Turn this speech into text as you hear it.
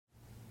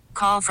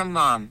Call from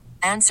mom.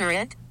 Answer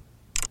it.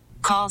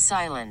 Call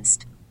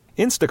silenced.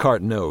 Instacart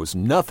knows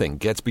nothing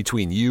gets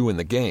between you and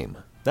the game.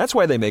 That's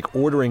why they make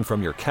ordering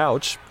from your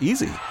couch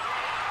easy.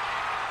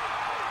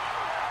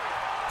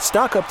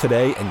 Stock up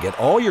today and get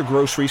all your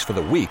groceries for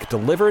the week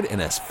delivered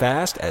in as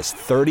fast as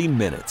 30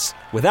 minutes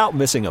without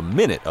missing a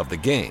minute of the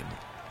game.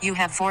 You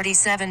have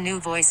 47 new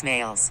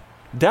voicemails.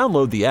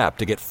 Download the app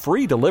to get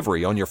free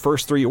delivery on your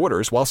first 3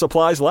 orders while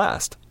supplies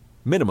last.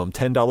 Minimum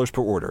 $10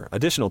 per order.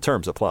 Additional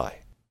terms apply.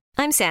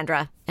 I'm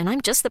Sandra, and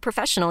I'm just the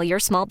professional your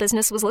small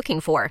business was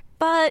looking for.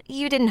 But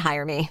you didn't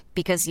hire me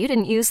because you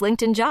didn't use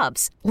LinkedIn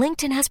Jobs.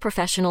 LinkedIn has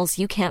professionals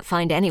you can't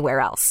find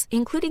anywhere else,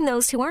 including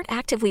those who aren't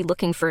actively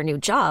looking for a new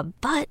job,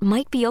 but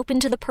might be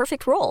open to the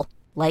perfect role,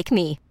 like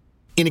me.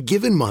 In a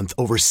given month,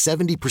 over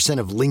 70%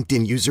 of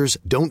LinkedIn users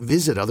don't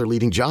visit other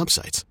leading job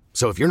sites.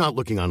 So if you're not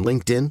looking on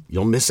LinkedIn,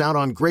 you'll miss out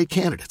on great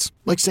candidates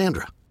like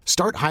Sandra.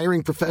 Start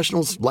hiring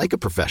professionals like a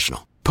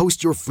professional.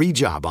 Post your free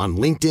job on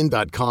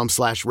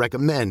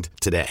linkedin.com/recommend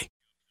today.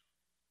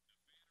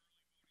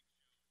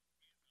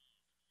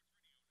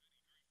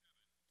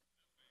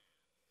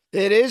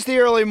 It is the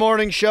early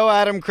morning show.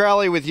 Adam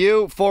Crowley with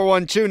you.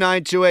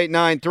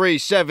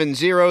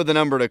 412-928-9370, the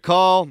number to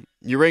call.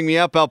 You ring me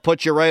up, I'll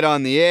put you right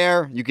on the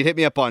air. You can hit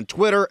me up on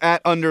Twitter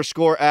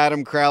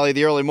 @_Adam Crowley.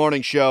 The early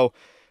morning show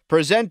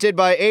presented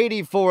by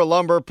 84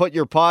 Lumber. Put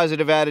your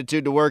positive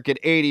attitude to work at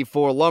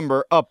 84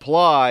 Lumber.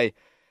 Apply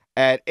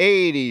at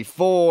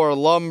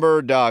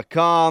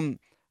 84lumber.com.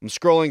 I'm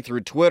scrolling through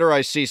Twitter.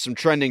 I see some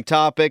trending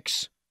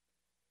topics.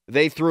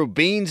 They threw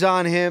beans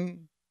on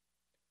him.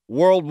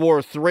 World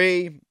War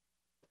III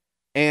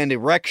and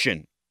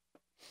erection.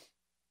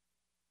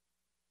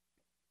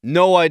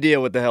 No idea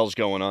what the hell's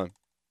going on.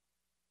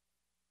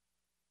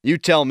 You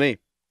tell me.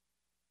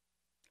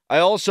 I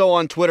also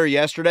on Twitter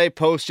yesterday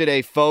posted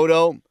a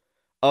photo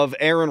of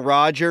Aaron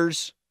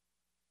Rodgers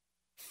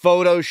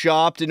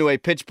photoshopped into a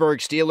Pittsburgh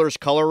Steelers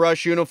Color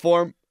Rush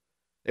uniform.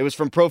 It was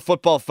from Pro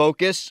Football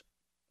Focus.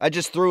 I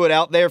just threw it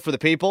out there for the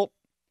people.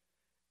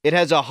 It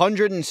has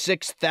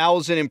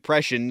 106,000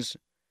 impressions,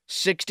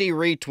 60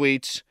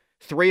 retweets,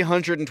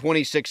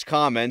 326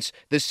 comments.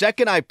 The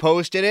second I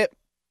posted it,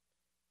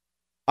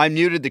 I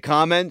muted the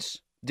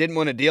comments. Didn't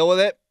want to deal with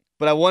it,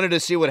 but I wanted to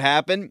see what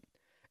happened.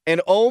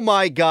 And oh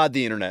my God,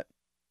 the internet.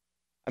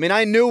 I mean,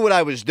 I knew what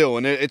I was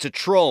doing. It's a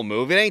troll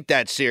move. It ain't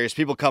that serious.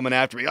 People coming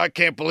after me. I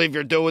can't believe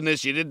you're doing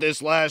this. You did this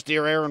last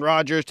year, Aaron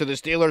Rodgers to the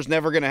Steelers.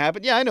 Never going to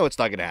happen. Yeah, I know it's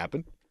not going to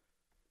happen.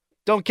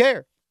 Don't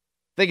care.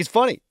 Think it's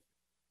funny.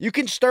 You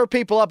can stir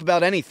people up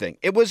about anything.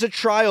 It was a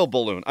trial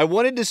balloon. I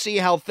wanted to see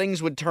how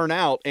things would turn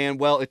out, and,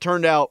 well, it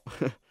turned out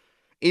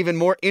even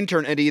more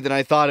internet-y than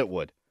I thought it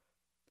would.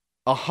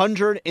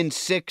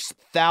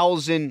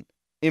 106,000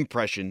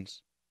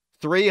 impressions,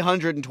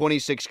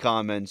 326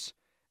 comments,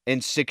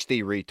 and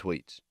 60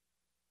 retweets.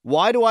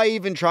 Why do I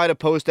even try to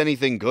post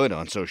anything good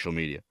on social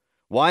media?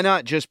 Why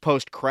not just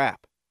post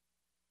crap?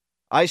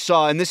 I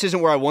saw, and this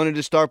isn't where I wanted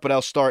to start, but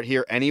I'll start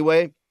here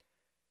anyway.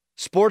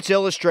 Sports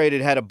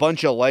Illustrated had a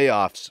bunch of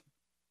layoffs.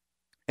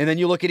 And then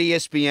you look at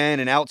ESPN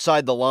and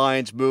Outside the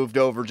Lines moved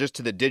over just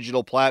to the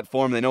digital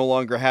platform. They no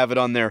longer have it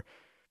on their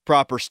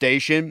proper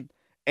station.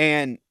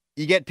 And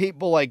you get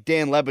people like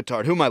Dan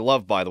Lebitard, whom I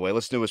love, by the way,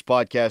 listen to his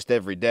podcast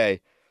every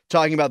day,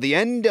 talking about the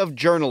end of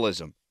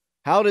journalism.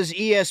 How does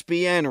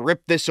ESPN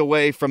rip this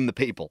away from the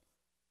people?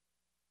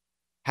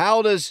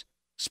 How does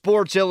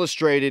Sports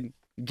Illustrated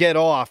get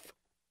off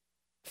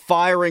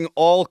firing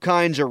all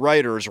kinds of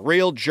writers,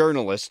 real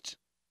journalists?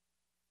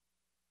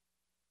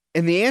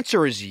 And the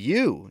answer is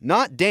you,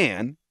 not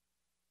Dan,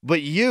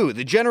 but you,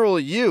 the general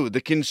you,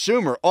 the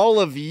consumer, all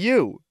of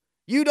you.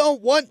 You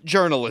don't want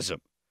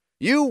journalism.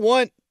 You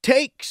want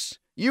takes.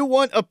 You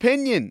want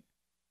opinion.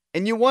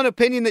 And you want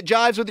opinion that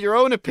jives with your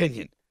own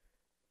opinion.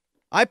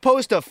 I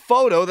post a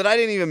photo that I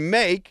didn't even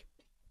make.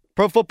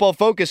 Pro Football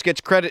Focus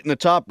gets credit in the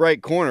top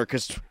right corner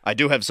because I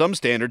do have some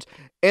standards,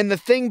 and the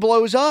thing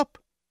blows up.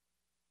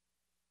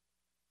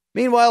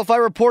 Meanwhile, if I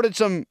reported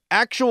some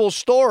actual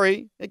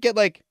story, it'd get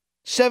like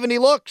 70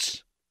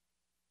 looks.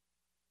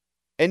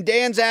 And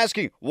Dan's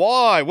asking,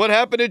 why? What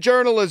happened to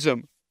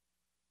journalism?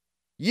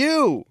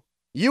 You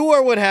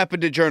are what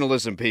happened to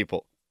journalism,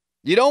 people.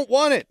 You don't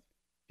want it.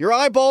 Your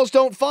eyeballs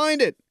don't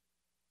find it.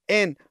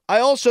 And I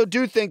also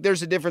do think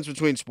there's a difference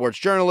between sports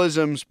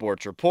journalism,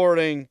 sports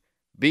reporting,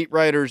 beat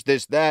writers,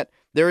 this, that.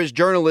 There is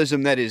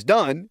journalism that is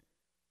done,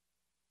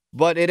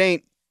 but it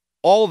ain't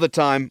all the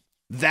time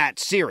that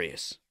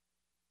serious.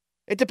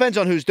 It depends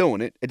on who's doing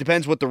it. It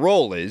depends what the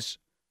role is.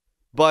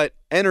 But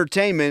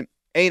entertainment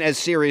ain't as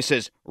serious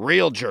as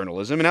real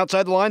journalism. And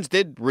Outside the Lines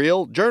did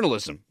real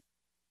journalism.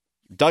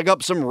 Dug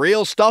up some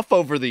real stuff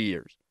over the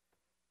years.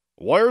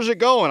 Where's it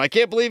going? I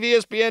can't believe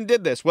ESPN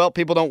did this. Well,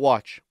 people don't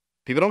watch.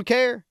 People don't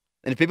care.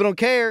 And if people don't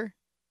care,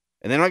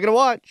 and they're not going to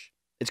watch,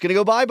 it's going to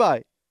go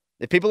bye-bye.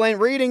 If people ain't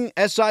reading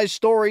SI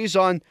stories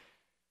on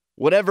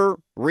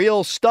whatever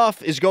real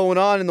stuff is going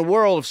on in the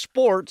world of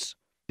sports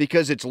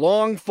because it's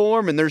long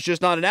form and there's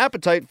just not an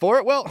appetite for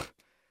it, well,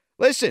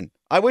 listen,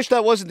 I wish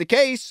that wasn't the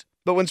case,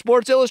 But when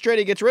Sports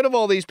Illustrated gets rid of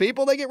all these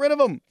people, they get rid of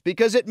them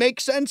because it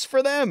makes sense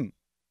for them.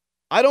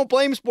 I don't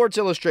blame Sports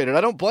Illustrated.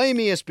 I don't blame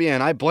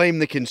ESPN. I blame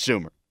the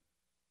consumer.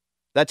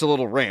 That's a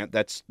little rant.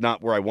 That's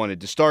not where I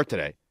wanted to start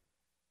today.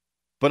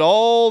 But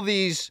all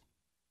these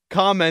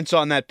comments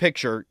on that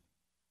picture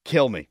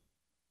kill me.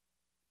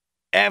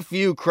 F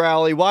you,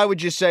 Crowley. Why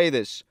would you say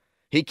this?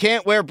 He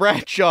can't wear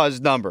Bradshaw's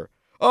number.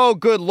 Oh,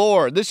 good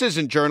Lord. This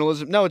isn't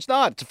journalism. No, it's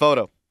not. It's a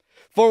photo.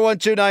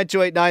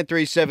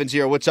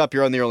 412-928-9370. What's up?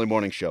 You're on the early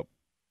morning show.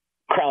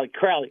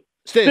 Crowley.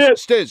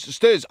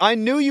 Stiz. I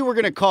knew you were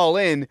going to call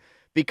in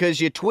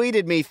because you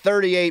tweeted me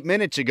 38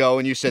 minutes ago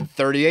and you said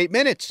 38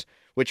 minutes,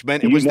 which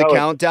meant it was the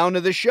countdown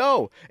to the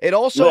show. It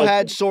also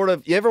had sort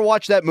of, you ever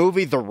watch that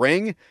movie, The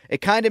Ring?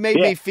 It kind of made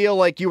me feel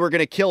like you were going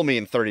to kill me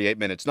in 38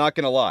 minutes, not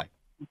going to lie.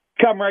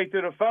 Come right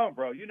through the phone,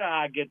 bro. You know how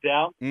I get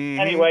down. Mm-hmm.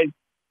 Anyway,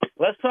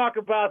 let's talk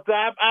about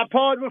that. I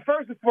apologize. Well,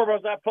 first and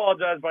foremost, I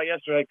apologize about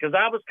yesterday because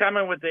I was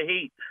coming with the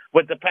heat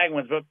with the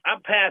Penguins, but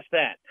I'm past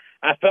that.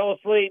 I fell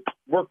asleep.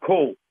 We're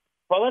cool.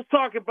 But let's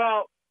talk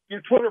about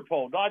your Twitter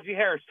poll. Najee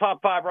Harris,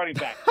 top 5 running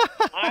back.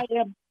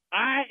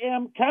 I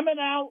am coming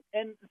out,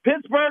 and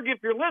Pittsburgh, if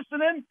you're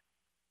listening,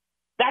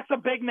 that's a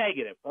big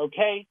negative,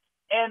 okay?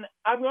 And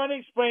I'm going to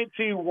explain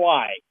to you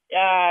why.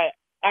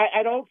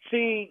 I don't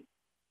see.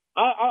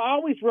 I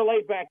always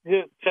relate back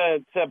to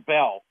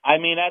Bell. I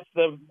mean, that's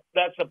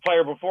the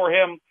player before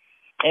him,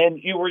 and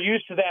you were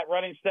used to that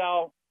running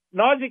style.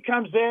 Najee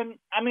comes in.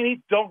 I mean,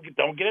 he don't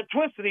get it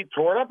twisted. He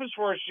tore it up his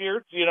first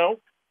year,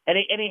 and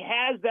he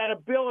has that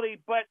ability,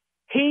 but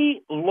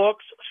he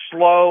looks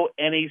slow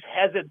and he's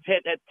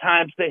hesitant at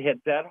times to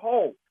hit that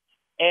hole.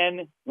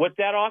 And with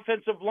that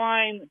offensive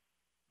line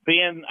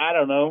being, I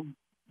don't know,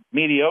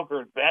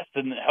 mediocre at best,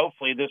 and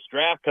hopefully this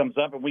draft comes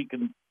up and we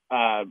can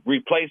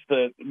replace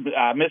the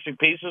missing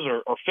pieces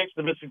or fix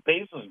the missing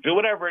pieces, do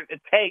whatever it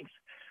takes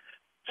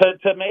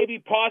to maybe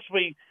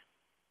possibly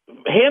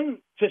him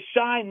to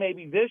shine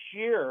maybe this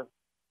year.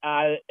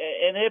 And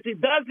if he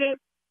doesn't,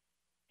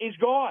 he's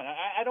gone.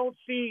 I don't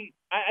see.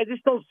 I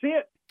just don't see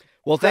it.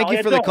 Well, thank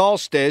you for the call,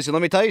 Stiz. And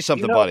let me tell you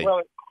something, buddy.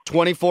 Brother,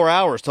 24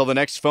 hours till the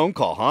next phone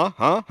call,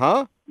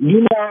 huh?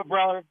 You know,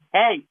 brother.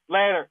 Hey,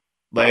 later.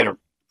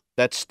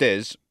 That's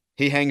Stiz.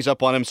 He hangs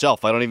up on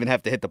himself. I don't even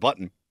have to hit the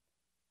button.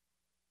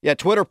 Yeah,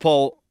 Twitter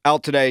poll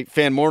out today,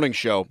 Fan Morning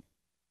Show.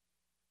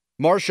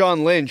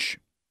 Marshawn Lynch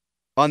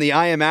on the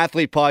I Am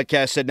Athlete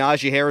podcast said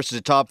Najee Harris is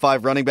a top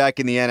 5 running back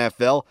in the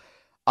NFL.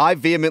 I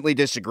vehemently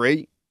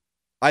disagree.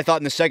 I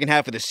thought in the second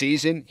half of the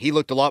season, he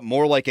looked a lot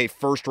more like a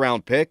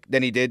first-round pick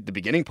than he did the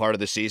beginning part of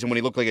the season when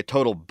he looked like a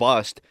total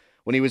bust,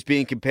 when he was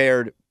being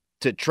compared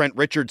to Trent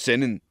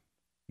Richardson and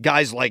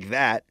guys like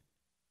that.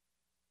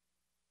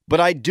 But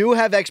I do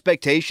have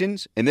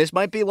expectations, and this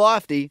might be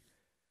lofty.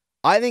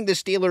 I think the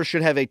Steelers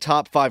should have a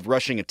top 5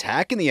 rushing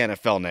attack in the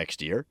NFL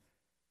next year.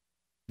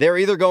 They're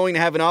either going to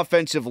have an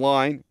offensive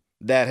line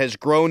that has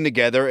grown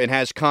together and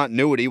has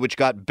continuity, which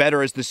got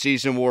better as the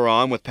season wore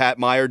on, with Pat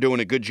Meyer doing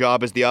a good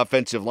job as the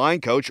offensive line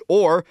coach,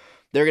 or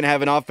they're going to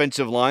have an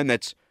offensive line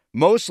that's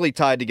mostly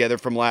tied together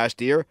from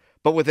last year,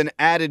 but with an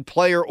added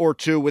player or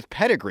two with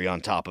pedigree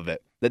on top of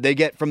it that they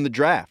get from the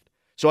draft.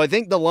 So I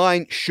think the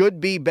line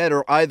should be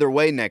better either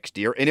way next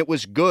year, and it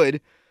was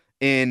good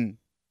in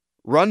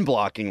run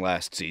blocking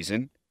last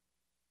season.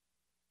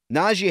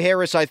 Najee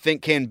Harris, I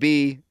think, can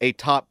be a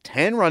top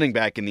 10 running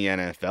back in the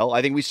NFL.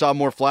 I think we saw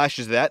more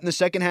flashes of that in the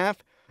second half.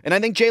 And I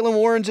think Jaylen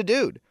Warren's a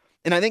dude.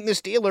 And I think the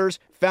Steelers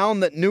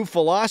found that new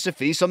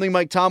philosophy, something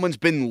Mike Tomlin's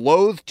been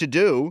loath to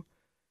do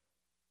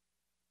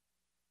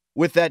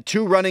with that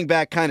 2 running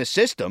back kind of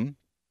system.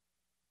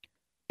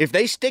 If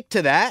they stick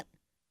to that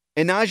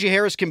and Najee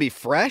Harris can be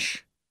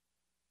fresh,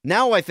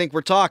 now I think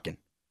we're talking.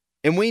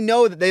 And we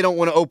know that they don't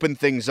want to open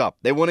things up.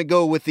 They want to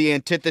go with the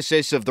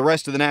antithesis of the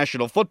rest of the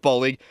National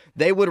Football League.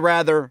 They would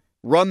rather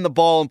run the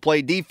ball and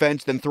play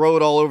defense than throw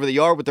it all over the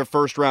yard with their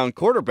first-round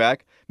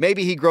quarterback.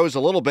 Maybe he grows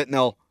a little bit and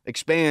they'll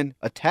expand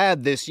a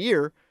tad this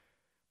year.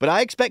 But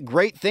I expect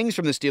great things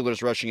from the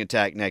Steelers' rushing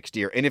attack next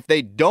year. And if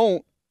they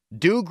don't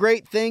do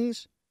great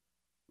things,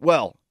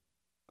 well,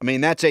 I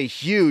mean, that's a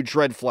huge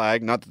red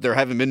flag. Not that there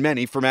haven't been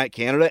many for Matt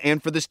Canada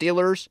and for the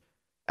Steelers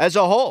as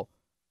a whole.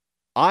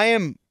 I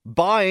am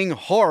buying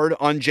hard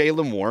on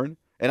Jaylen Warren,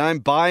 and I'm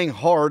buying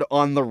hard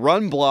on the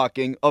run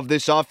blocking of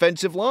this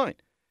offensive line.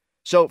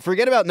 So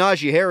forget about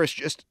Najee Harris,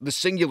 just the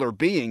singular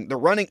being. The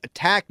running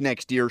attack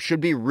next year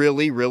should be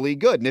really, really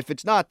good. And if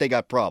it's not, they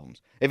got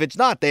problems. If it's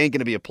not, they ain't going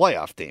to be a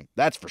playoff team.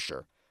 That's for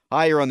sure.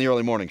 Hi, you're on the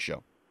early morning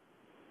show.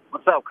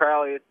 What's up,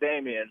 Crowley? It's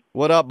Damien.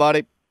 What up,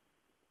 buddy?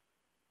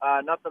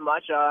 Nothing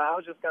much. I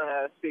was just going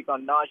to speak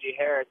on Najee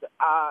Harris.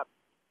 I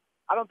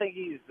don't think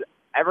he's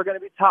ever going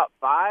to be top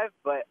 5,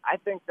 but I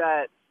think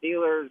that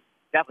Steelers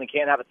definitely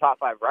can't have a top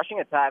 5 rushing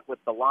attack with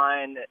the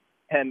line,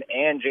 him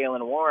and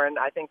Jaylen Warren.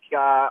 I think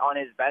on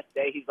his best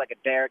day, he's like a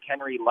Derrick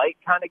Henry light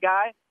kind of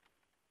guy.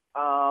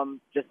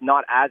 Just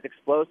not as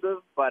explosive,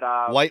 but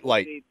light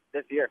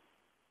this year.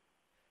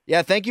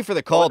 Yeah, thank you for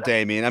the call,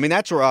 Damien. I mean,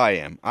 that's where I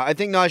am. I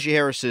think Najee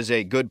Harris is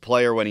a good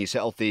player when he's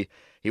healthy.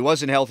 He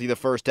wasn't healthy the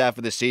first half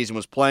of the season,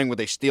 was playing with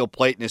a steel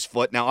plate in his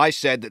foot. Now, I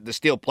said that the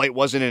steel plate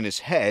wasn't in his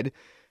head,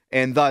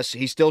 and thus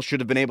he still should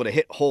have been able to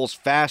hit holes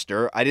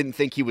faster. I didn't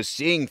think he was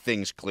seeing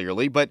things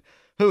clearly, but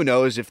who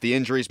knows if the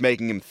injury's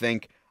making him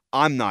think.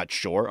 I'm not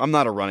sure. I'm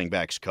not a running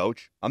backs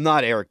coach. I'm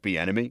not Eric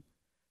Bieniemy.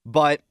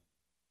 But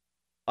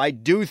I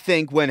do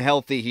think when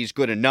healthy, he's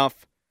good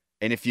enough.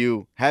 And if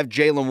you have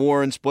Jaylen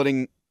Warren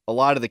splitting a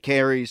lot of the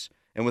carries,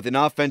 and with an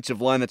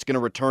offensive line that's going to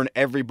return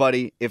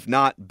everybody, if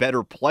not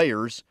better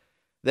players,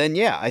 then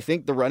yeah, I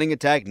think the running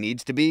attack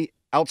needs to be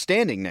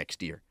outstanding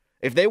next year.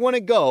 If they want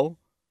to go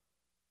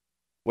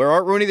where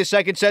Art Rooney II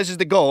says is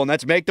the goal, and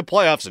that's make the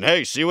playoffs, and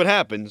hey, see what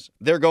happens,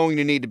 they're going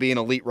to need to be an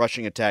elite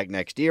rushing attack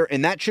next year,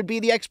 and that should be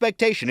the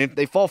expectation. If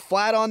they fall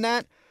flat on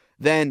that,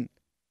 then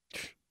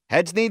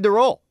heads need to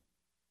roll.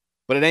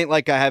 But it ain't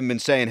like I haven't been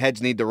saying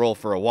heads need to roll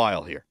for a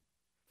while here.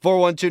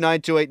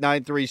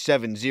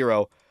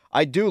 412-928-9370.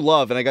 I do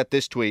love, and I got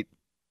this tweet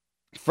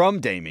from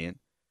Damian.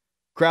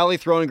 Crowley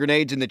throwing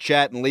grenades in the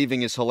chat and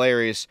leaving is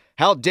hilarious.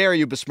 How dare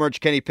you besmirch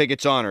Kenny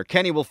Pickett's honor?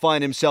 Kenny will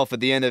find himself at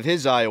the end of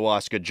his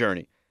ayahuasca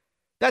journey.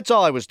 That's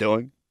all I was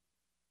doing.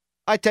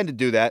 I tend to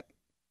do that.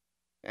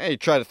 You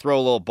try to throw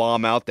a little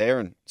bomb out there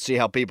and see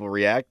how people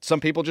react. Some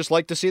people just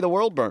like to see the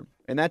world burn.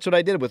 And that's what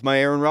I did with my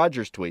Aaron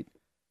Rodgers tweet.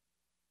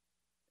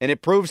 And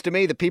it proves to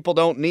me that people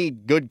don't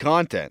need good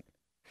content,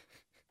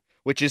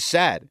 which is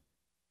sad.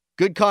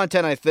 Good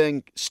content, I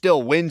think,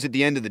 still wins at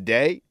the end of the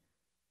day.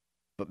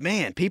 But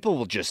man, people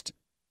will just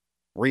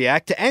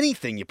react to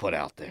anything you put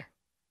out there.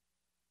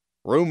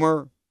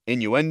 Rumor,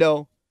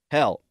 innuendo,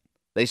 hell.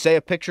 They say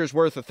a picture's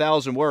worth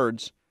 1,000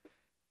 words.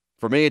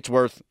 For me, it's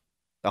worth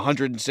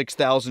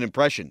 106,000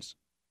 impressions.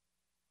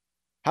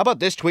 How about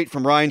this tweet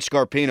from Ryan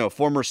Scarpino,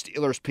 former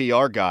Steelers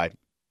PR guy?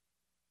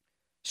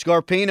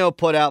 Scarpino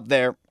put out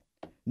there,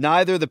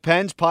 neither the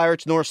Pens,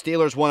 Pirates, nor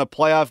Steelers won a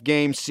playoff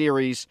game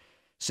series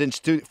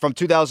from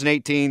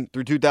 2018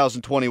 through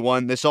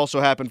 2021. This also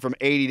happened from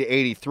 80 to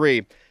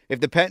 83. If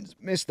the Pens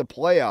missed the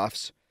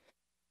playoffs,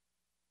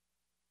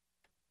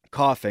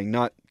 coughing,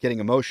 not getting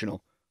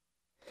emotional.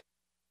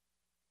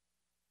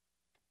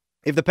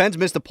 If the Pens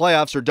miss the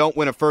playoffs or don't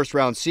win a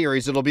first-round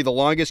series, it'll be the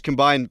longest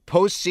combined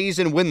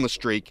postseason winless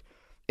streak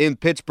in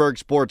Pittsburgh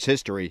sports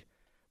history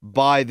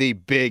by the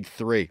Big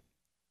Three.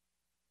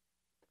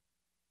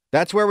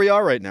 That's where we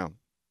are right now.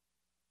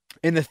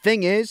 And the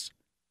thing is,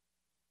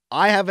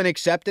 I haven't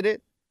accepted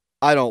it.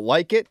 I don't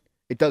like it.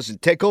 It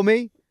doesn't tickle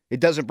me.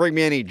 It doesn't bring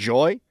me any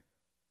joy.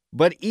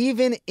 But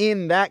even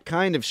in that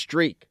kind of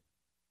streak,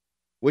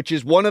 which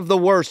is one of the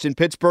worst in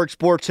Pittsburgh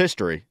sports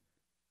history,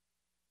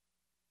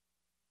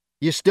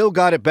 you still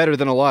got it better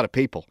than a lot of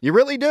people. You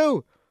really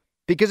do.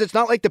 Because it's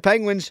not like the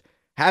Penguins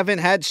haven't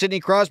had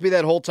Sidney Crosby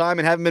that whole time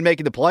and haven't been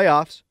making the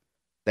playoffs.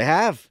 They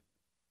have.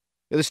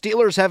 The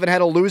Steelers haven't had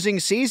a losing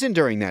season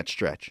during that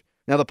stretch.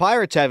 Now, the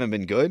Pirates haven't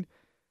been good,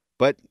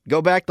 but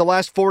go back the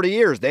last 40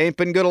 years. They ain't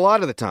been good a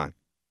lot of the time.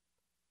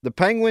 The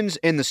Penguins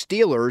and the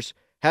Steelers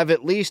have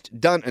at least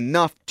done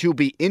enough to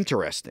be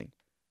interesting.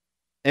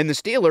 And the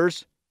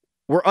Steelers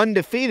were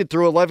undefeated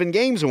through 11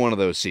 games in one of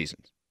those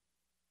seasons.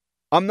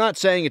 I'm not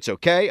saying it's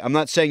okay. I'm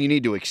not saying you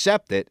need to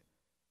accept it.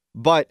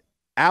 But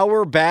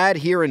our bad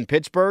here in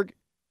Pittsburgh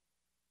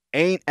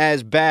ain't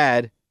as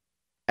bad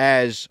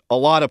as a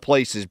lot of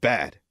places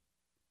bad.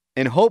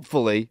 And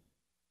hopefully,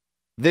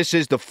 this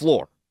is the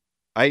floor.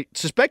 I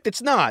suspect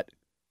it's not,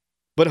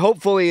 but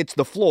hopefully it's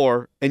the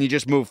floor and you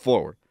just move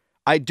forward.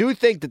 I do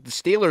think that the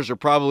Steelers are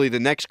probably the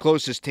next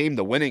closest team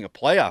to winning a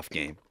playoff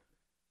game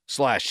 /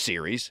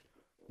 series.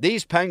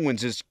 These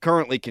Penguins is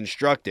currently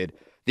constructed.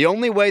 The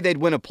only way they'd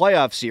win a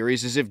playoff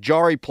series is if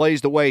Jari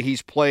plays the way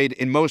he's played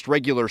in most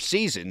regular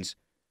seasons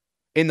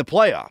in the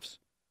playoffs.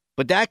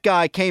 But that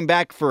guy came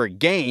back for a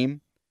game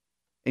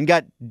and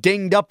got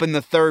dinged up in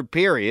the third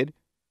period.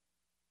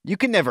 You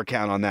can never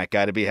count on that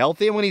guy to be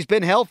healthy. And when he's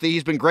been healthy,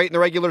 he's been great in the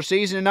regular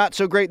season and not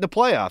so great in the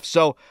playoffs.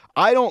 So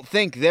I don't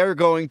think they're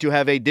going to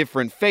have a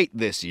different fate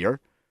this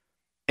year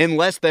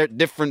unless their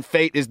different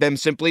fate is them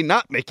simply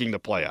not making the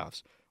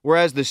playoffs.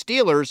 Whereas the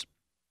Steelers,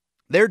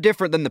 they're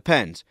different than the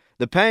Pens.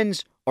 The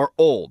Pens are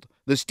old.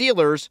 The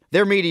Steelers,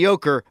 they're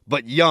mediocre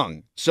but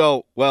young.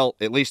 So, well,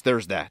 at least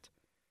there's that.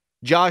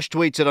 Josh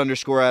tweets at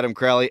 _Adam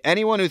Crowley.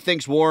 Anyone who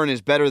thinks Warren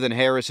is better than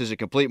Harris is a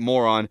complete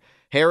moron.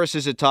 Harris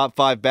is a top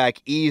 5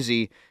 back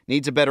easy.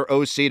 Needs a better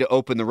OC to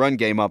open the run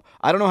game up.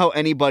 I don't know how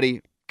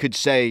anybody could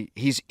say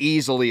he's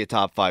easily a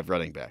top 5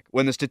 running back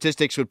when the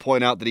statistics would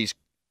point out that he's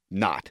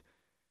not.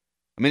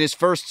 I mean, his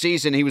first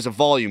season, he was a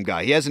volume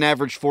guy. He hasn't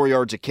averaged 4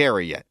 yards a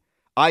carry yet.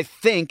 I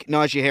think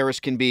Najee Harris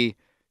can be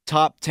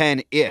top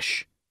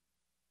 10-ish.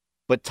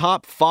 But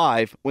top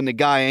 5, when the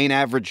guy ain't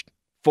averaged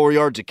 4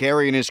 yards a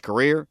carry in his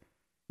career,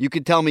 you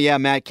could tell me, yeah,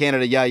 Matt,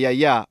 Canada,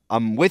 yeah.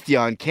 I'm with you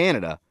on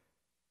Canada.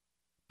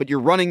 But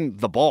you're running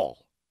the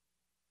ball.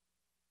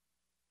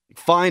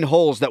 Find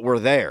holes that were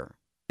there.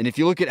 And if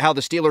you look at how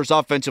the Steelers'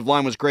 offensive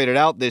line was graded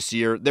out this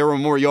year, there were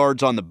more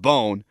yards on the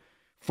bone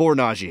for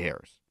Najee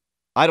Harris.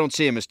 I don't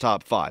see him as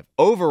top 5.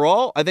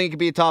 Overall, I think it could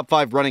be a top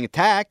 5 running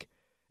attack.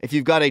 if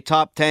you've got a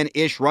top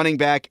 10-ish running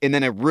back and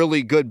then a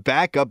really good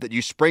backup that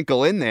you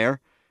sprinkle in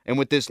there, and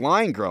with this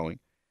line growing.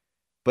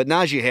 But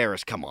Najee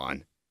Harris, come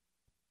on.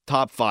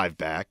 Top 5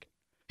 back.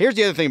 Here's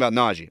the other thing about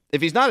Najee.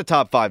 If he's not a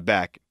top 5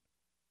 back,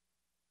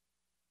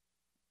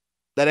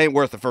 that ain't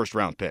worth a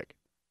first-round pick.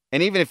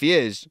 And even if he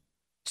is,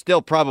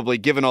 still probably,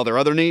 given all their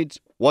other needs,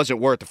 wasn't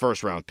worth the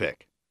first-round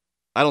pick.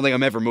 I don't think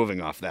I'm ever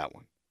moving off that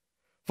one.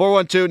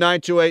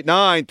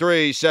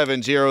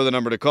 412-928-9370, the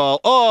number to call.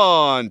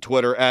 On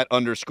Twitter,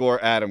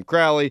 @_Adam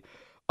Crowley.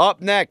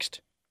 Up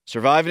next,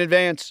 Survive in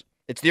Advance.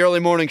 It's the early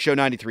morning show,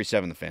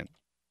 93.7 The Fan.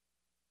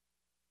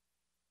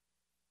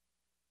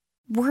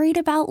 Worried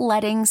about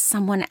letting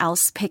someone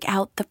else pick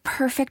out the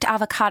perfect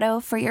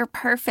avocado for your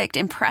perfect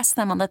impress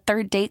them on the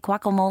third date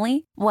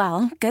guacamole?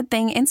 Well, good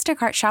thing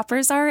Instacart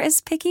shoppers are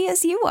as picky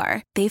as you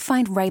are. They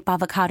find ripe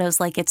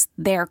avocados like it's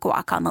their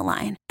guac on the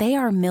line. They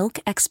are milk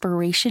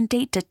expiration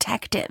date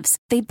detectives.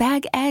 They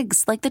bag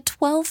eggs like the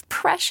 12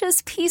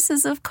 precious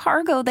pieces of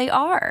cargo they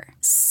are.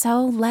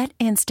 So let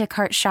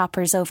Instacart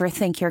shoppers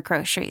overthink your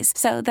groceries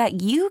so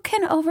that you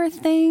can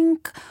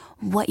overthink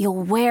what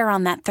you'll wear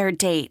on that third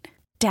date.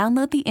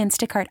 Download the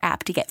Instacart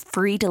app to get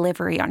free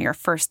delivery on your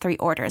first 3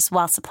 orders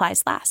while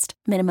supplies last.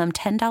 Minimum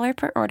 $10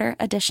 per order.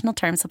 Additional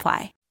terms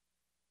apply.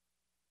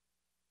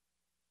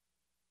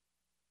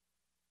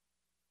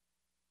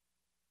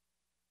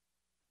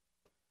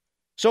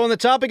 So on the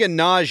topic of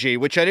Najee,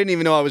 which I didn't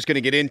even know I was going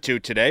to get into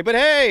today, but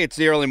hey, it's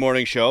the early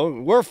morning show.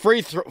 We're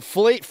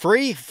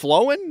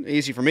free-flowing?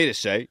 Easy for me to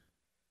say.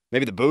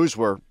 Maybe the booze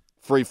were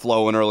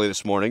free-flowing early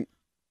this morning.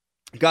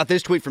 Got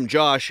this tweet from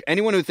Josh.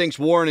 Anyone who thinks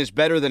Warren is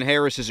better than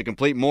Harris is a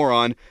complete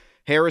moron.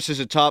 Harris is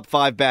a top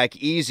 5 back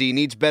easy.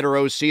 Needs better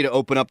OC to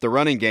open up the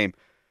running game.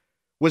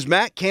 Was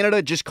Matt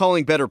Canada just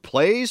calling better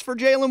plays for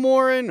Jaylen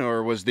Warren?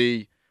 Or was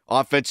the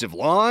offensive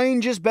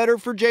line just better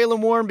for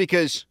Jaylen Warren?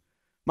 Because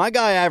my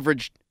guy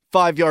averaged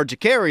 5 yards a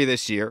carry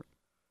this year.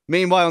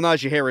 Meanwhile,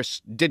 Najee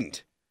Harris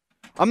didn't.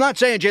 I'm not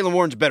saying Jaylen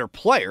Warren's a better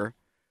player,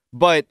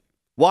 but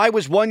why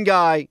was one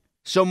guy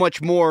so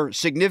much more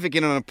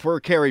significant on a per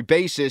carry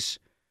basis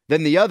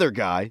than the other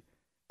guy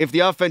if the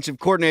offensive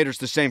coordinator's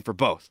the same for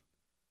both?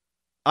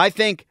 I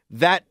think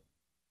that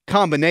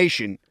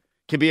combination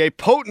can be a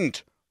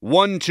potent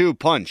 1-2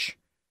 punch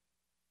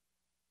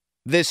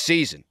this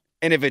season.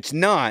 And if it's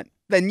not,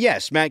 then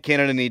yes, Matt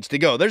Canada needs to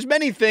go. There's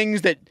many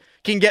things that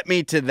can get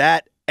me to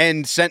that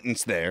end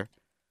sentence there.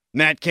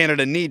 Matt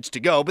Canada needs to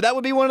go, but that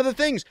would be one of the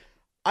things.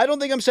 I don't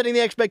think I'm setting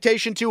the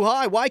expectation too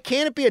high. Why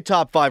can't it be a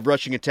top 5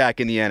 rushing attack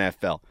in the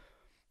NFL?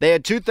 They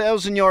had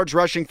 2,000 yards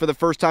rushing for the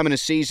first time in a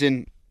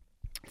season,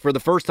 for the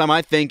first time,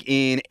 I think,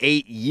 in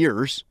 8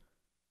 years.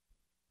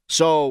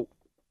 So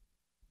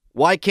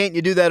why can't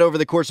you do that over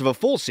the course of a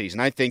full season?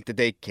 I think that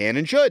they can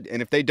and should.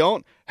 And if they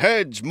don't,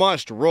 heads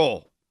must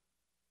roll.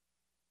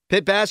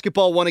 Pitt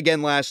basketball won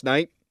again last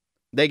night.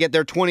 They get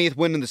their 20th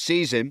win of the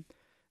season.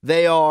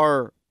 They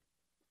are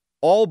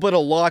all but a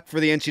lock for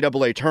the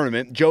NCAA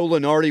tournament. Joe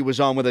Lunardi was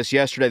on with us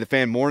yesterday, the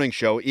Fan Morning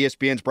Show,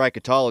 ESPN's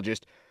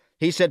bracketologist.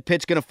 He said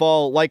Pitt's going to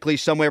fall likely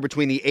somewhere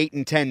between the 8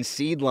 and 10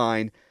 seed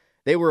line.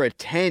 They were at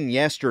 10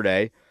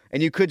 yesterday,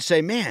 and you could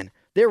say, man,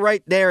 they're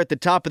right there at the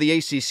top of the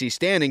ACC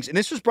standings. And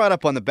this was brought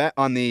up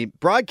on the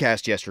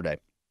broadcast yesterday,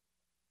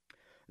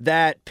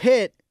 that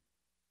Pitt,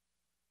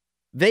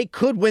 they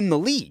could win the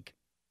league.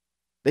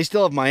 They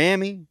still have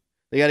Miami.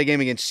 They got a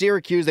game against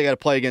Syracuse. They got to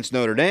play against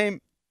Notre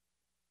Dame.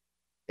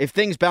 If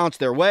things bounce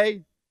their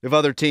way, if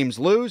other teams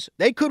lose,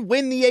 they could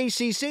win the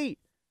ACC.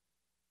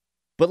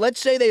 But let's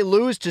say they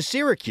lose to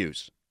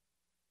Syracuse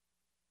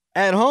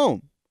at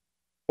home,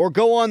 or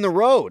go on the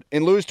road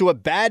and lose to a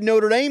bad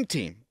Notre Dame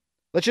team.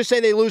 Let's just say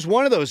they lose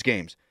one of those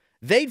games.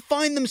 They'd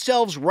find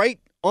themselves right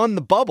on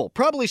the bubble,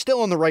 probably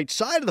still on the right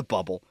side of the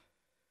bubble.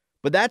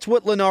 But that's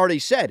what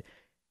Lunardi said.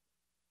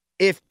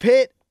 If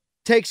Pitt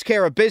takes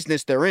care of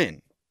business, they're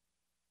in.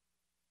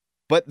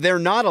 But they're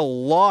not a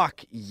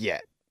lock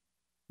yet.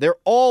 They're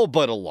all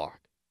but a lock.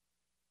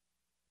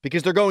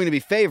 Because they're going to be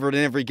favored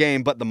in every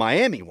game but the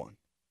Miami one.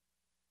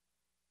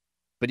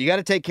 But you got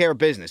to take care of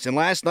business. And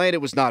last night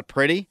it was not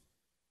pretty.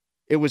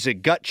 It was a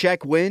gut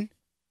check win.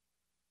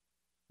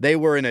 They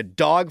were in a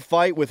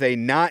dogfight with a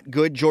not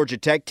good Georgia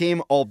Tech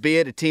team,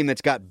 albeit a team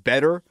that's got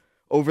better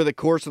over the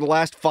course of the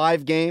last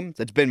 5 games,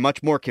 that's been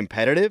much more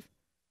competitive.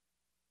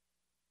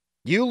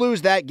 You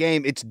lose that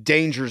game, it's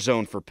danger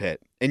zone for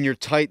Pitt, and you're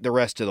tight the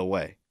rest of the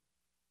way.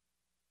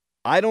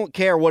 I don't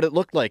care what it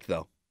looked like,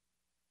 though.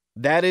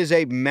 That is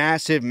a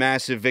massive,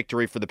 massive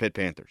victory for the Pitt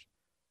Panthers.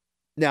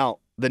 Now,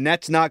 the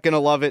net's not going to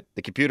love it,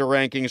 the computer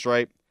rankings,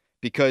 right?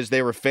 Because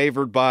they were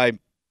favored by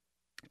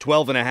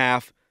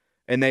 12.5,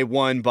 and they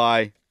won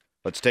by,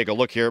 let's take a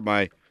look here at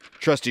my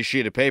trusty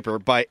sheet of paper,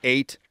 by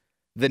 8.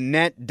 The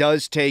net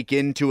does take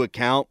into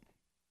account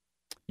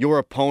your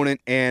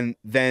opponent and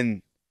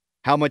then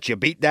how much you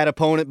beat that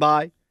opponent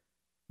by.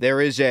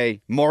 There is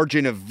a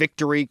margin of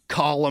victory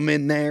column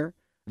in there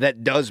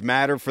that does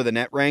matter for the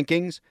net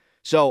rankings.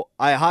 So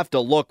I have to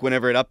look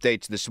whenever it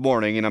updates this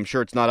morning, and I'm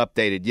sure it's not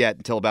updated yet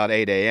until about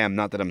 8 a.m.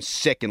 Not that I'm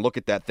sick and look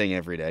at that thing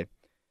every day.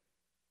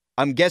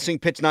 I'm guessing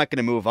Pitt's not going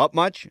to move up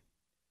much.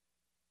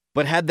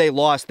 But had they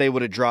lost, they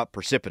would have dropped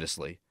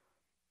precipitously.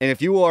 And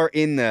if you are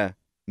in the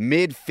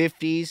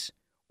mid-50s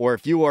or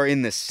if you are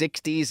in the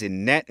 60s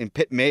in net, and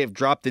Pitt may have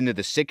dropped into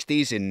the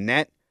 60s in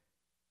net,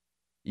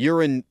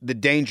 you're in the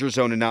danger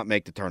zone to not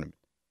make the tournament.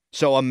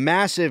 So a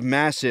massive,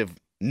 massive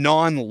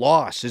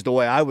non-loss is the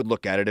way I would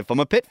look at it if I'm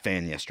a Pitt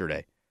fan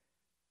yesterday.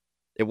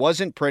 It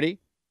wasn't pretty.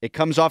 It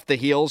comes off the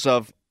heels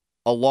of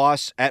a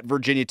loss at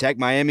Virginia Tech.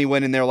 Miami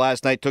went in there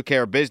last night, took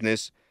care of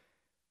business.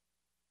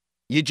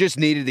 You just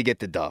needed to get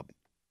the dub.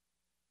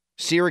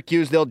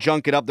 Syracuse, they'll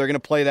junk it up. They're going to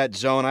play that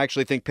zone. I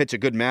actually think Pitt's a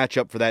good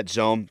matchup for that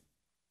zone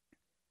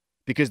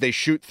because they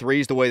shoot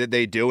threes the way that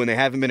they do, and they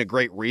haven't been a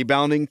great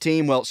rebounding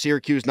team. Well,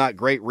 Syracuse not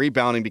great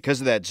rebounding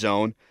because of that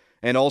zone,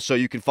 and also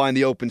you can find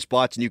the open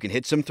spots and you can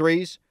hit some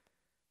threes,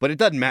 but it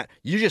doesn't matter.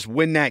 You just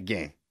win that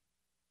game.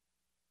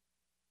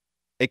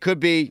 It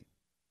could be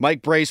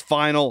Mike Bray's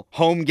final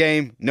home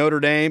game, Notre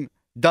Dame.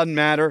 Doesn't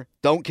matter.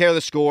 Don't care the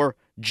score.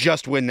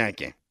 Just win that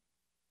game.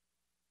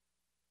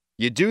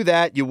 You do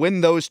that, you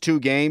win those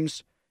 2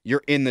 games,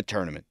 you're in the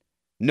tournament.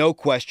 No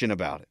question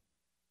about it.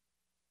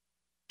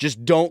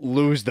 Just don't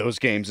lose those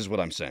games is what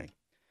I'm saying.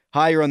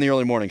 Hi, you're on the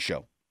early morning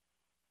show.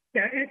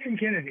 Yeah, Ed from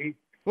Kennedy.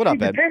 What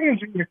up, Ed? The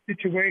Penguins are in a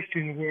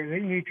situation where they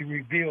need to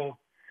rebuild.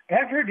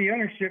 I've heard the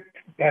ownership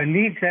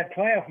needs that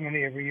playoff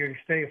money every year to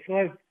stay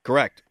afloat.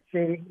 Correct.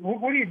 So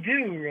what do you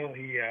do,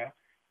 really?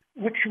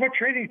 What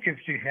trading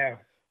tips do you have?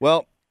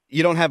 Well,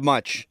 you don't have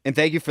much. And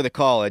thank you for the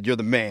call, Ed. You're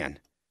the man.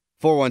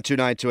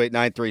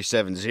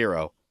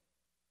 412-928-9370.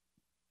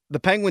 The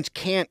Penguins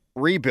can't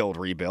rebuild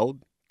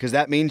because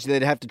that means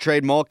they'd have to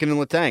trade Malkin and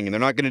Letang, and they're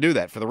not going to do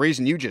that for the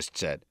reason you just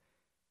said.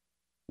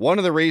 One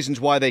of the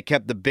reasons why they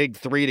kept the big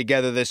 3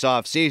 together this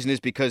offseason is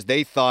because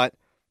they thought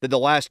that the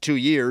last 2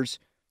 years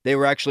they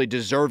were actually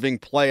deserving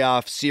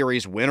playoff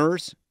series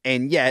winners,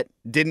 and yet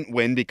didn't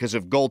win because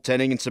of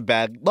goaltending and some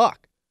bad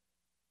luck.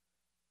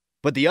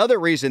 But the other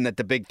reason that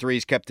the big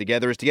 3's kept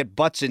together is to get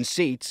butts in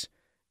seats,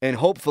 and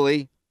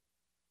hopefully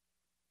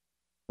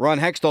Ron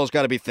Hextall's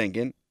got to be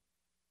thinking,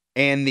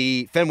 and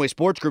the Fenway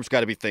Sports Group's got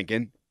to be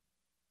thinking,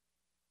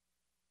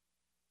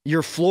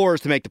 your floor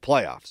is to make the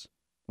playoffs,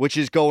 which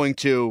is going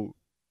to,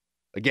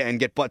 again,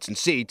 get butts in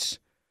seats,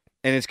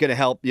 and it's going to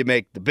help you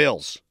make the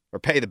bills, or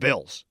pay the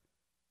bills.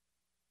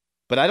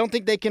 But I don't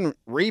think they can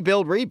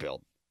rebuild.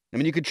 I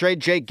mean, you could trade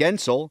Jake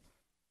Gensel.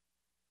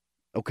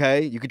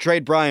 Okay, you could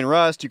trade Brian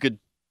Rust. You could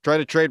try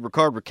to trade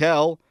Ricard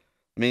Raquel.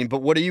 I mean,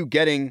 but what are you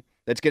getting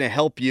that's going to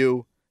help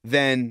you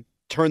then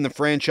turn the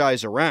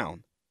franchise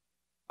around?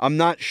 I'm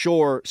not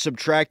sure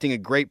subtracting a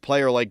great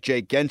player like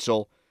Jake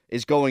Gensel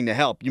is going to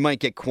help. You might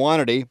get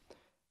quantity.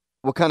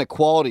 What kind of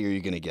quality are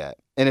you going to get?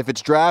 And if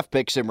it's draft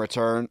picks in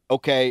return,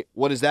 okay,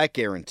 what does that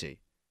guarantee?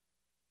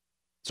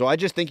 So I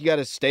just think you got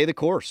to stay the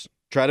course.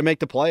 Try to make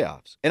the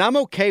playoffs. And I'm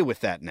okay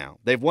with that now.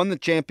 They've won the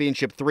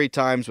championship 3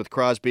 times with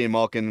Crosby and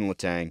Malkin and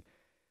Letang.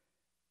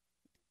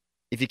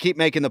 If you keep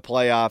making the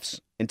playoffs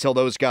until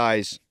those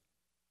guys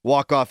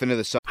walk off into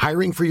the sun.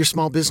 Hiring for your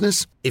small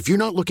business? If you're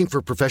not looking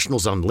for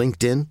professionals on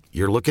LinkedIn,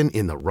 you're looking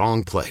in the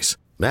wrong place.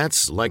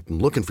 That's like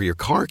looking for your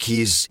car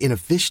keys in a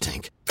fish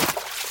tank.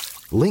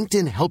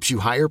 LinkedIn helps you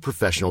hire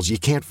professionals you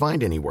can't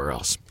find anywhere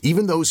else,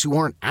 even those who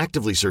aren't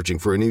actively searching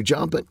for a new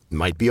job but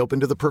might be open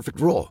to the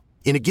perfect role.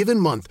 In a given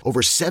month,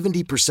 over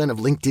 70% of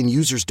LinkedIn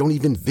users don't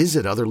even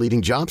visit other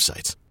leading job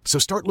sites. So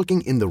start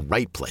looking in the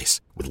right place.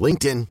 With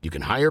LinkedIn, you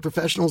can hire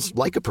professionals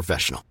like a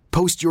professional.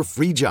 Post your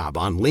free job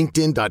on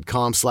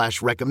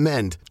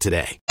linkedin.com/recommend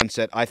today. And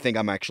said, I think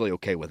I'm actually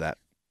okay with that.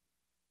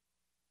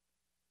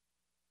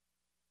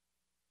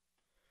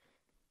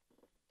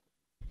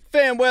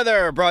 Fan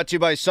weather brought to you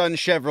by Sun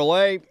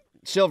Chevrolet.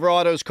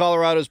 Silverado's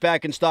Colorado's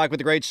back in stock with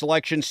a great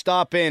selection.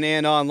 Stop in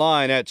and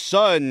online at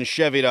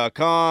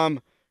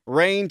sunchevy.com.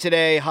 Rain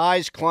today,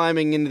 highs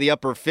climbing into the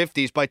upper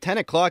 50s. By 10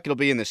 o'clock, it'll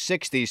be in the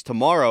 60s.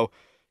 Tomorrow,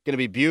 going to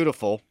be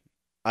beautiful.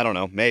 I don't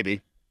know,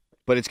 maybe.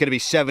 But it's going to be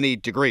 70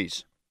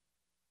 degrees.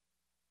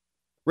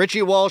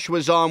 Richie Walsh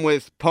was on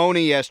with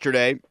Poni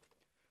yesterday.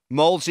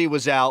 Mulsey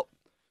was out.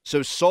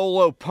 So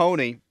solo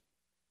Poni.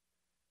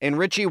 And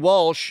Richie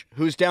Walsh,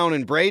 who's down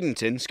in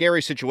Bradenton,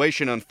 scary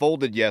situation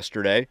unfolded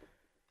yesterday,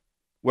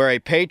 where a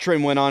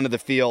patron went onto the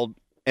field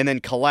and then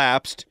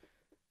collapsed,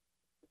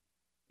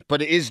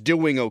 but is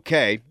doing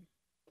okay.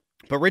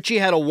 But Richie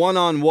had a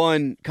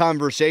one-on-one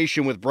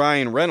conversation with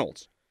Brian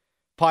Reynolds,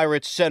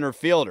 Pirates center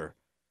fielder,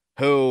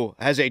 who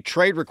has a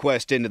trade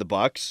request into the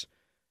Bucks,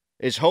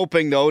 is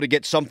hoping, though, to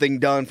get something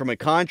done from a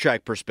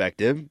contract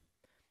perspective.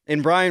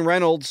 And Brian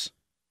Reynolds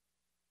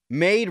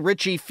made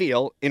Richie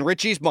feel, in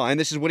Richie's mind,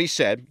 this is what he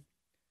said,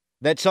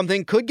 that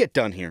something could get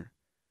done here.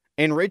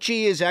 And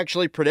Richie is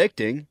actually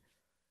predicting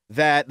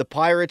that the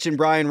Pirates and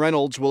Brian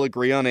Reynolds will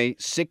agree on a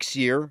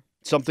 6-year,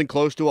 something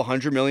close to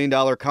 $100 million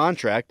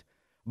contract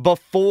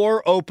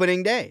before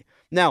opening day.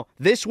 Now,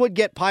 this would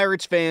get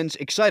Pirates fans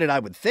excited, I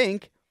would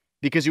think,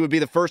 because he would be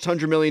the first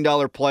 $100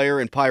 million player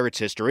in Pirates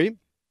history.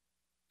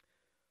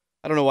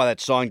 I don't know why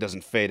that song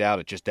doesn't fade out.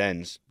 It just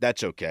ends.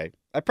 That's okay.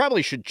 I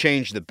probably should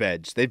change the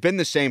beds. They've been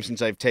the same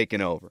since I've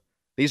taken over.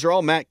 These are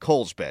all Matt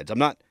Cole's beds. I'm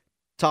not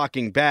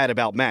talking bad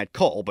about Matt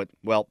Cole, but,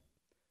 well,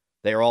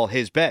 they are all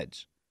his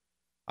beds.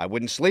 I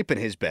wouldn't sleep in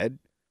his bed.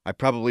 I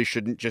probably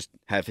shouldn't just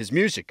have his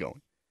music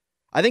going.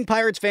 I think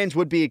Pirates fans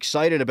would be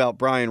excited about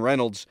Brian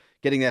Reynolds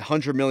getting that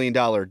 $100 million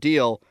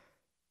deal,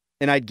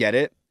 and I'd get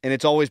it, and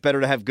it's always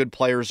better to have good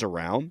players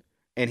around,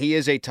 and he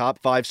is a top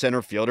 5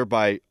 center fielder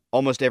by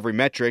almost every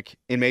metric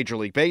in Major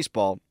League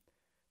Baseball,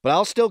 but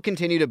I'll still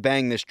continue to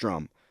bang this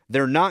drum.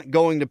 They're not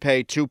going to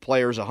pay 2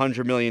 players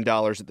 $100 million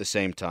at the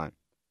same time.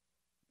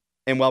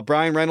 And while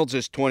Brian Reynolds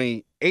is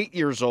 28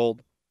 years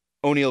old,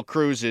 O'Neal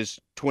Cruz is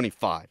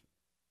 25.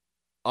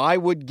 I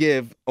would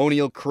give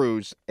O'Neal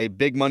Cruz a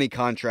big money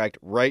contract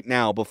right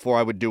now before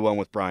I would do one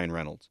with Brian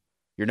Reynolds.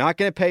 You're not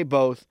going to pay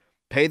both.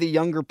 Pay the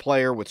younger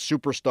player with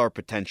superstar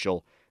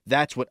potential.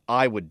 That's what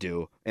I would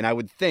do, and I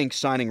would think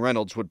signing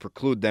Reynolds would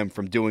preclude them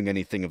from doing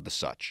anything of the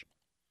such.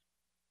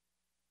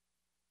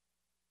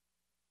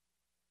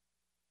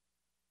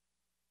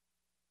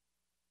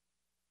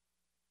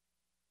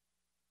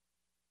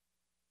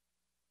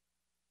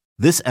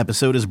 This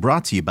episode is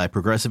brought to you by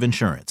Progressive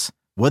Insurance.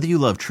 Whether you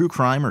love true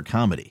crime or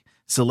comedy,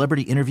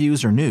 celebrity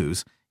interviews or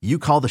news, you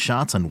call the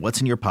shots on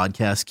what's in your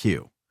podcast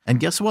queue. And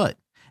guess what?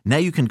 Now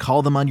you can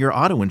call them on your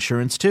auto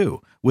insurance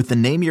too with the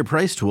Name Your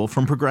Price tool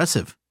from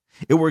Progressive.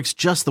 It works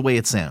just the way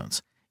it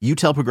sounds. You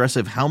tell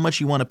Progressive how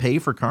much you want to pay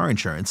for car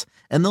insurance,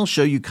 and they'll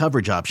show you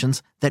coverage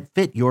options that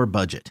fit your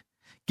budget.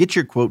 Get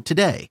your quote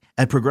today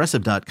at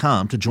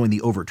Progressive.com to join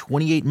the over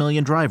 28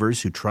 million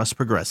drivers who trust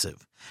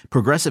Progressive.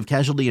 Progressive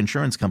Casualty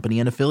Insurance Company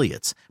and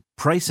Affiliates.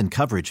 Price and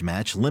coverage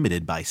match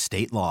limited by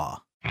state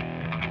law.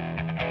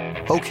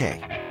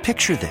 Okay,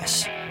 picture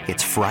this.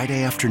 It's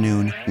Friday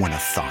afternoon when a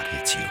thought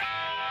hits you.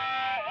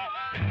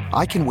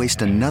 I can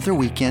waste another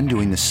weekend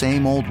doing the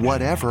same old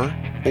whatever,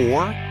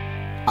 or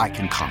I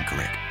can conquer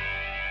it.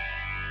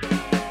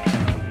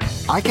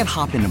 I can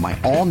hop into my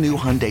all-new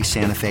Hyundai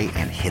Santa Fe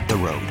and hit the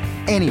road.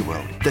 Any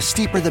road. The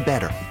steeper, the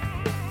better.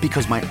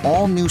 Because my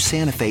all-new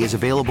Santa Fe is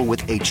available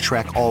with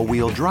H-Track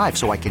all-wheel drive,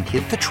 so I can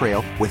hit the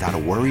trail without a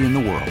worry in the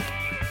world.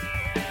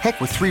 Heck,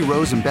 with 3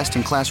 rows and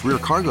best-in-class rear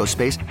cargo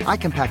space, I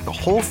can pack the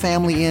whole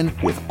family in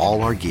with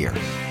all our gear.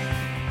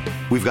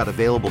 We've got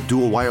available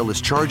dual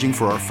wireless charging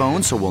for our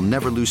phones, so we'll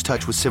never lose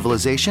touch with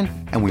civilization,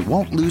 and we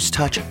won't lose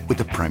touch with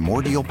the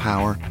primordial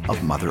power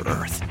of Mother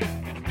Earth.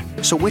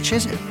 So which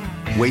is it?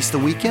 Waste the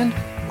weekend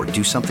or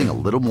do something a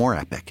little more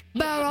epic?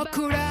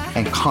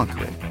 And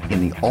conquer it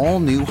in the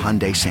all-new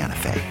Hyundai Santa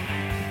Fe.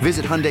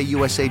 Visit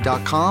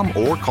HyundaiUSA.com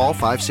or call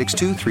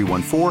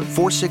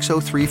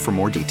 562-314-4603 for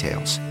more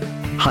details.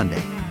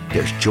 Hyundai,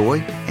 there's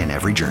joy in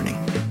every journey.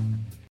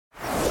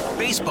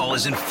 Baseball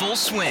is in full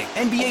swing.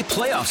 NBA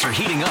playoffs are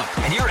heating up,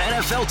 and your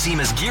NFL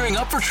team is gearing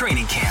up for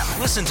training camp.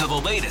 Listen to the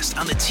latest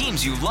on the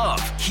teams you love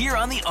here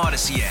on the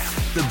Odyssey app.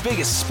 The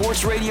biggest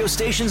sports radio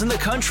stations in the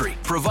country,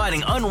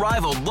 providing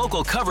unrivaled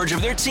local coverage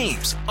of their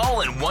teams,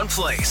 all in one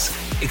place.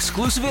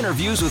 Exclusive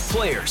interviews with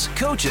players,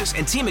 coaches,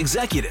 and team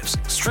executives,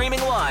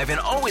 streaming live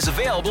and always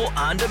available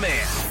on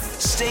demand.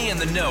 Stay in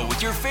the know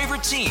with your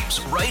favorite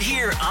teams right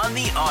here on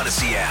the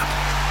Odyssey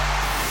app.